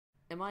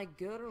am I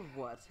good or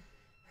what?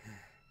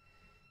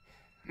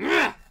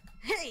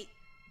 Hey!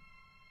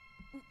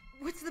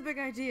 What's the big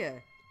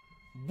idea?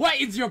 What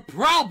is your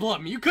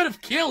problem? You could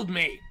have killed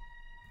me!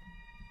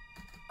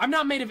 I'm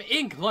not made of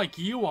ink like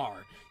you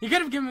are. You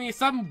could have given me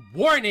some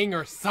warning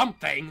or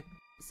something.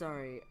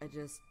 Sorry,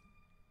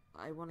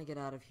 I want to get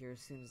out of here as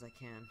soon as I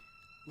can.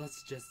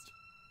 Let's just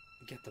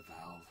get the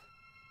valve.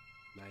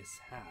 Nice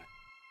hat.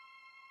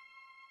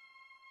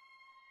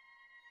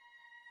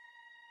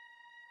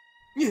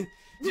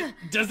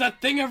 Does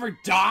that thing ever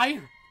die?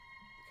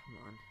 Come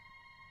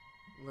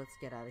on. Let's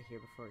get out of here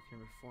before it can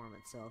reform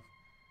itself.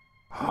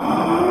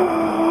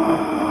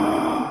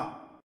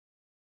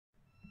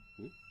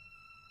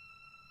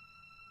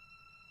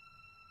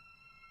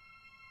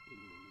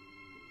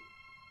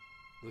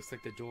 Looks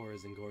like the door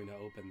isn't going to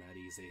open that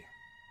easy.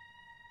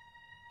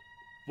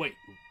 Wait,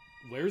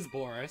 where's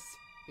Boris?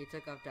 He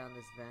took off down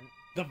this vent.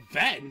 The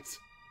vent?!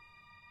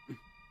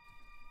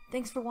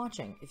 Thanks for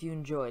watching. If you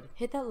enjoyed,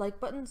 hit that like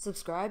button,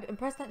 subscribe, and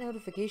press that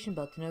notification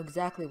bell to know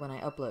exactly when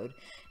I upload.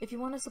 If you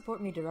want to support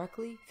me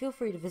directly, feel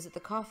free to visit the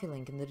Ko-fi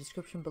link in the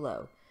description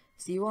below.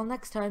 See you all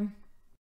next time!